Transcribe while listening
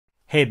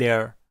Hey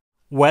there,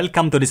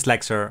 welcome to this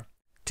lecture.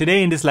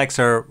 Today in this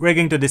lecture, we're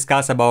going to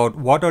discuss about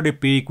what are the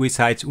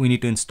prerequisites we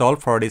need to install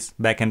for this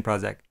backend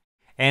project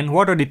and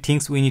what are the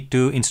things we need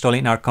to install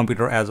in our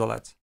computer as well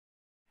as.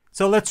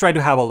 So let's try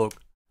to have a look.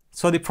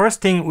 So the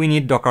first thing we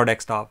need Docker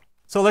Desktop.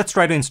 So let's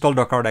try to install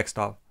Docker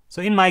Desktop.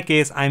 So in my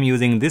case, I'm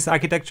using this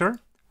architecture,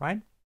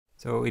 right?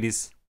 So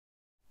it's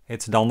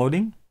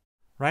downloading,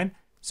 right?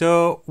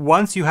 So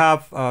once you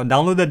have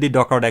downloaded the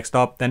Docker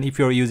Desktop, then if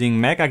you're using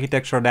Mac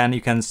architecture, then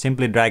you can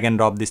simply drag and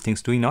drop these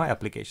things to your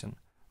application,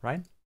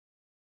 right?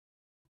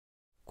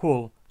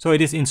 Cool. So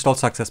it is installed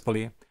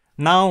successfully.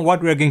 Now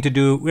what we're going to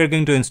do, we're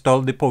going to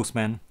install the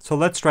Postman. So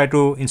let's try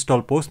to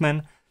install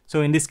Postman.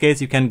 So in this case,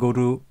 you can go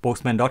to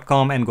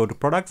postman.com and go to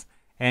products,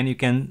 and you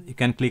can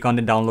click on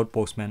the download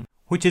Postman,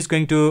 which is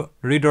going to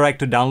redirect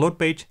to download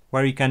page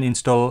where you can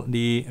install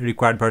the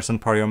required version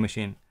for your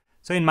machine.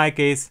 So in my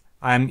case,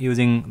 I'm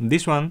using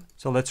this one.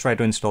 So let's try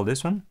to install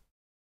this one.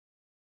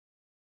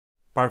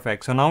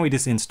 Perfect. So now it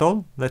is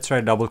installed. Let's try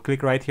double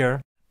click right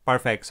here.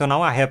 Perfect. So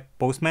now I have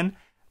Postman.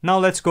 Now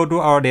let's go to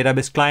our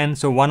database client.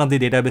 So one of the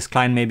database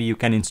client maybe you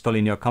can install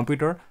in your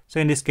computer. So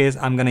in this case,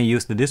 I'm going to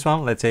use this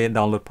one. Let's say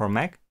download for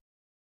Mac.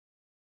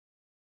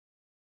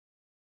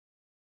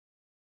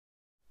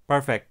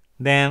 Perfect.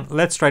 Then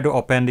let's try to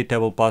open the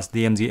table plus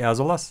DMG as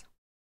well as,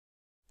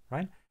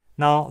 right?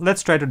 Now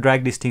let's try to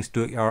drag these things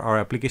to our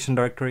application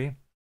directory.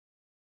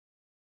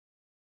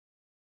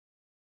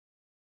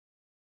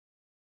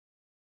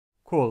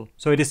 Cool.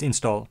 So it is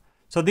installed.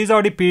 So these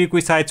are the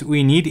prerequisites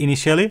we need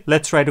initially.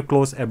 Let's try to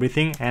close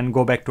everything and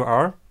go back to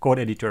our code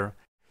editor.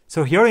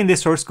 So here in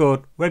this source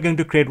code, we're going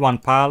to create one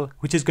file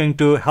which is going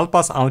to help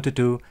us out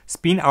to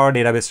spin our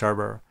database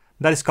server.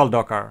 That is called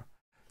Docker.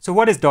 So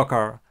what is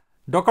Docker?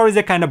 Docker is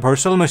a kind of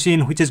virtual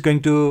machine which is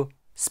going to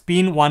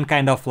spin one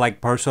kind of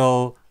like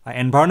virtual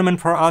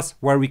environment for us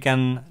where we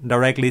can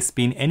directly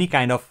spin any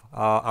kind of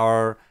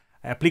our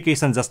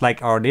application, just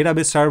like our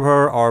database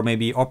server or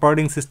maybe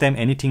operating system,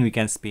 anything we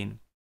can spin.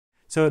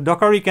 So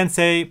Docker, you can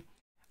say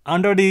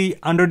under the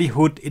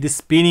hood, it is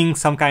spinning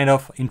some kind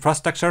of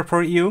infrastructure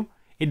for you.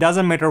 It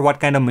doesn't matter what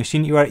kind of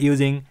machine you are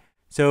using.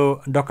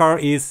 So Docker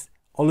is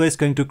always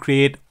going to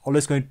create,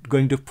 always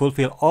going to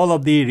fulfill all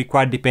of the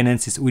required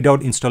dependencies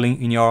without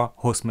installing in your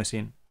host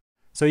machine.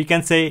 So you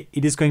can say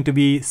it is going to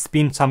be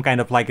spin some kind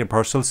of like a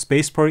virtual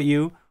space for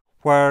you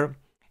where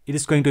it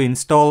is going to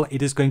install,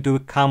 it is going to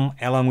come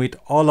along with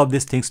all of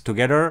these things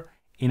together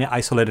in an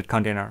isolated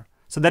container.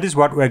 So that is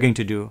what we're going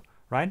to do,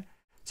 right?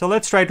 So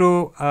let's try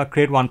to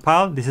create one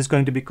file. This is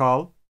going to be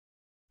called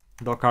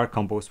Docker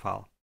Compose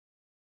file,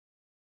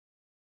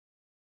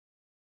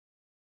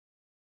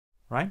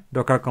 right?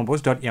 Docker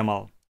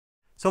compose.yaml.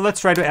 So let's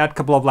try to add a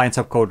couple of lines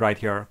of code right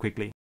here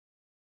quickly.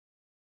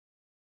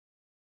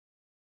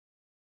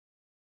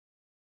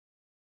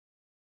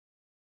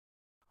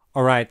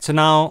 Alright, so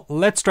now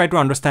let's try to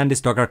understand this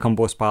Docker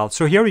Compose file.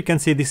 So here you can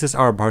see this is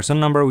our version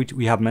number which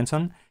we have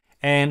mentioned.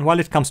 And while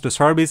it comes to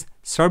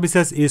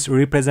services is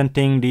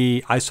representing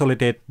the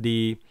isolated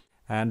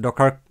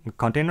Docker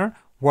container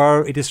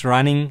where it is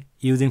running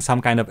using some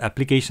kind of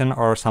application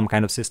or some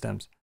kind of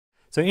systems.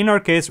 So in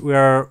our case,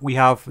 we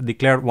have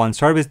declared one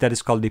service that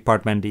is called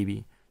department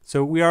DB.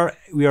 So we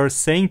are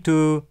saying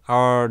to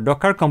our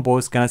Docker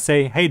Compose, gonna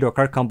say, hey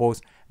Docker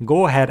Compose,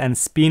 go ahead and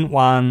spin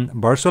one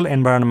virtual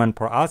environment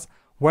for us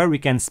where we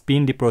can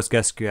spin the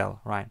PostgreSQL,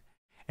 right?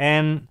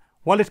 And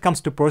while it comes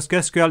to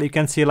PostgreSQL, you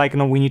can see like,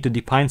 we need to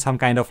define some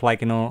kind of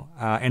like,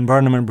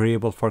 environment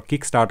variable for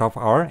kickstart of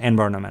our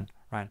environment,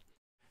 right?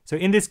 So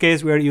in this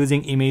case, we are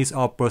using image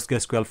of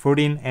PostgreSQL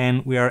 14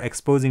 and we are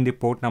exposing the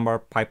port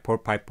number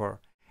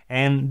 5454.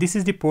 And this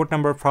is the port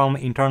number from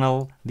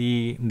internal,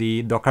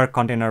 the Docker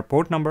container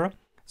port number.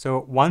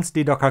 So once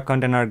the Docker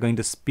container are going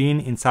to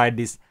spin inside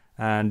this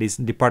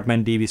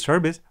department DB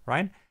service,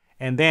 right?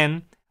 And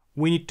then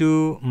we need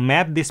to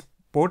map this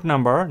port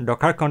number,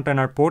 Docker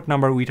container port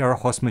number, with our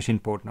host machine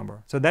port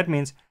number. So that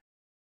means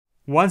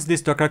once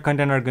this Docker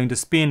container is going to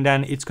spin,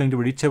 then it's going to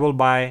be reachable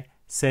by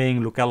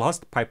saying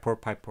localhost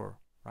 5454,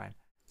 right?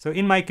 So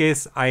in my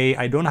case,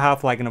 I don't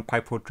have like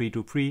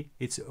 54323.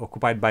 It's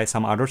occupied by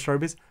some other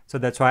service. So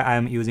that's why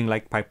I'm using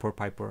like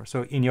 5454.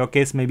 So in your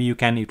case, maybe you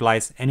can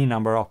utilize any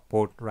number of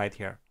port right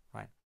here,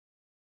 right?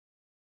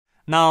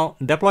 Now,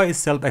 deploy is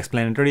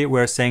self-explanatory.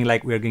 We're saying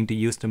like we're going to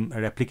use the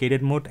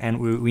replicated mode and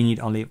we need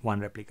only one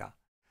replica.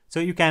 So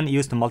you can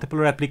use the multiple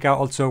replica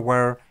also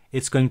where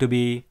it's going to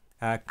be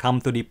come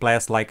to the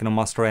place like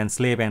master and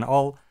slave and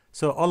all.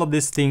 So all of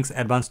these things,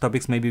 advanced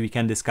topics, maybe we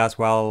can discuss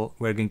while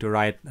we're going to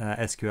write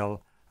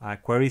SQL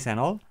queries and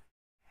all.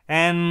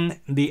 And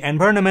the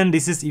environment,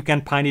 this is, you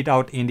can find it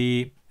out in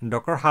the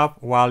Docker Hub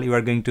while you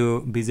are going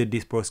to visit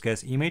this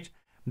Postgres image.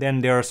 Then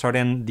there are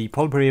certain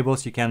default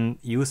variables you can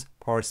use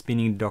for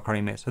spinning Docker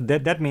image. So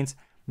that means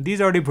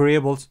these are the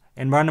variables,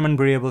 environment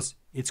variables.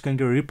 It's going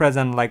to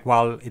represent like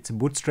while it's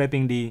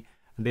bootstrapping the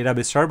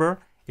database server,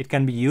 it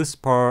can be used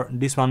for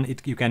this one.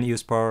 You can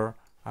use for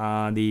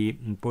the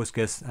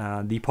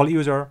Postgres default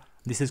user.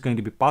 This is going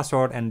to be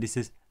password, and this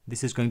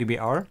is going to be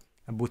our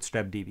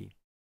bootstrap DB.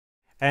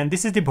 And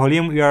this is the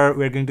volume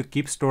we're going to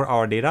keep store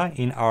our data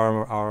in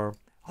our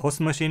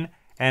host machine.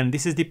 And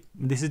this is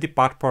the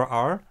path for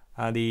our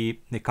the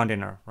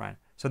container, right?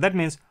 So that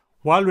means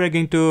while we're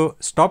going to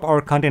stop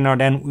our container,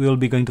 then we will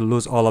be going to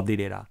lose all of the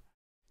data.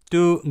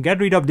 To get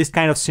rid of this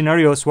kind of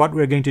scenarios, what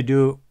we're going to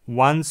do,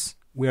 once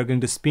we are going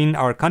to spin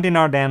our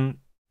container, then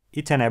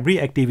each and every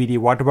activity,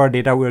 whatever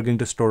data we're going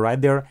to store right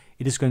there,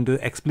 it is going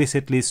to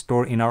explicitly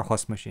store in our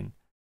host machine.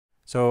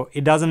 So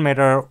it doesn't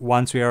matter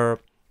once we are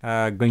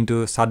going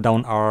to shut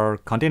down our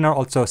container,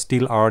 also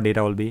still our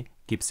data will be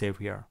keep safe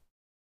here.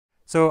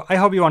 So I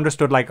hope you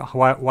understood like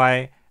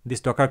why this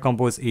Docker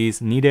Compose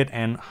is needed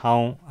and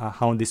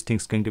how this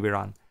thing's going to be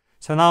run.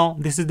 So now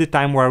this is the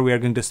time where we are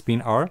going to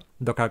spin our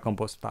Docker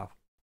Compose stuff.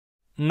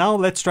 Now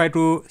let's try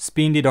to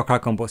spin the Docker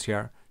Compose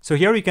here. So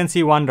here you can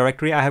see one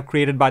directory I have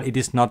created, but it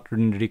is not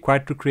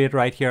required to create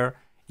right here.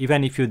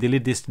 Even if you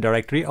delete this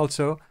directory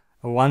also,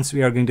 once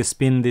we are going to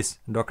spin this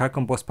Docker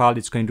Compose file,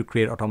 it's going to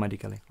create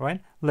automatically,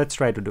 right? Let's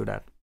try to do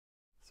that.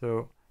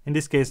 So in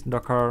this case,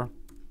 Docker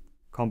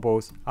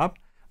Compose up.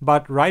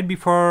 But right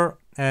before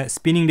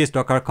spinning this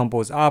Docker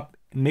Compose up,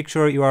 make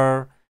sure you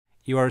are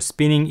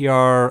spinning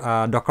your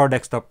Docker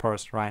desktop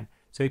first, right?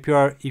 So if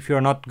you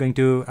are not going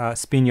to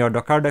spin your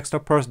Docker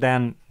desktop first,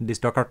 then this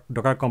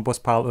Docker Compose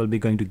file will be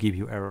going to give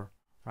you error,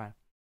 right?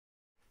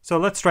 So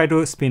let's try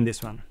to spin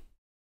this one.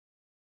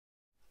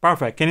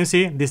 Perfect. Can you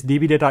see this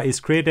DB data is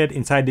created?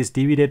 Inside this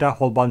DB data,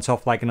 whole bunch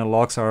of like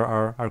logs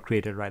are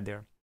created right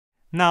there.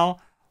 Now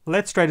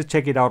let's try to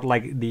check it out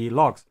like the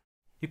logs.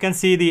 You can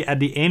see at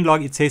the end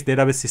log it says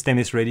database system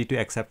is ready to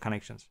accept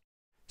connections.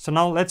 So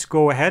now let's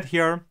go ahead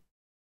here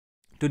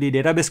to the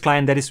database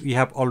client that is we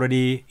have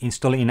already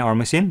installed in our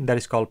machine, that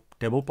is called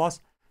Table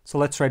Plus. So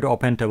let's try to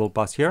open Table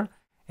Plus here,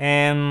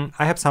 and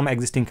I have some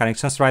existing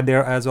connections right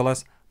there as well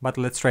as, but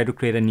let's try to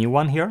create a new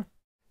one here.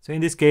 So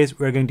in this case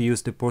we're going to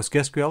use the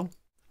PostgreSQL,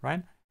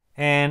 right?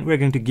 And we're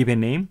going to give a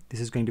name. This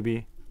is going to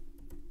be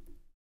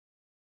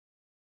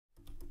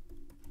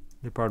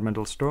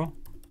departmental store,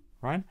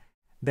 right?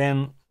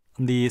 Then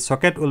the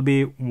socket will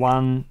be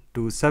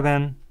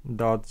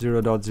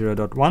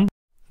 127.0.0.1.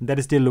 That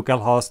is the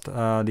localhost,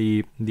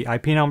 the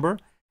IP number,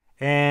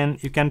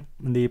 and you can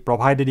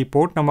provide the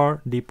port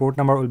number. The port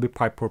number will be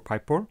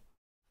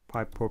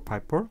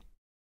 5454.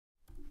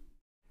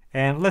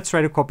 And let's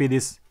try to copy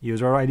this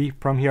user ID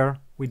from here.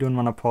 We don't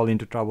want to fall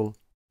into trouble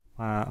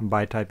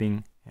by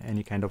typing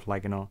any kind of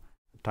like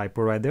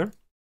typo right there.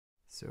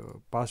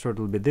 So password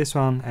will be this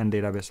one, and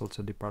database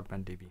also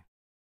department DB.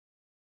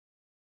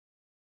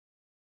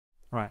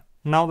 Right,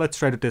 now let's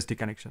try to test the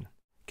connection.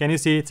 Can you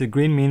see it's a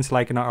green means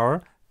like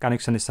our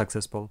connection is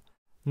successful.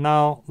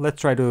 Now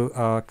let's try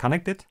to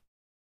connect it.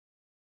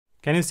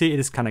 Can you see it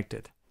is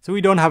connected? So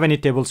we don't have any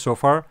tables so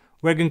far.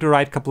 We're going to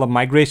write a couple of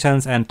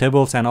migrations and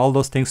tables and all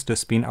those things to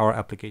spin our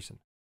application.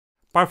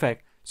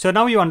 Perfect. So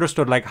now you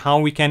understood like how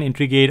we can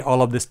integrate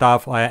all of this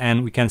stuff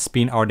and we can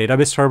spin our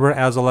database server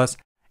as well as.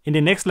 In the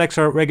next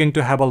lecture, we're going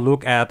to have a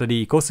look at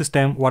the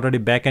ecosystem. What are the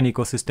backend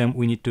ecosystem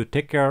we need to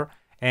take care,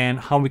 and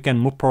how we can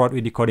move forward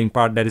with the coding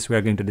part. That is we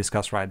are going to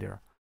discuss right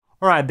there.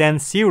 All right, then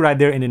see you right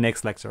there in the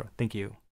next lecture. Thank you.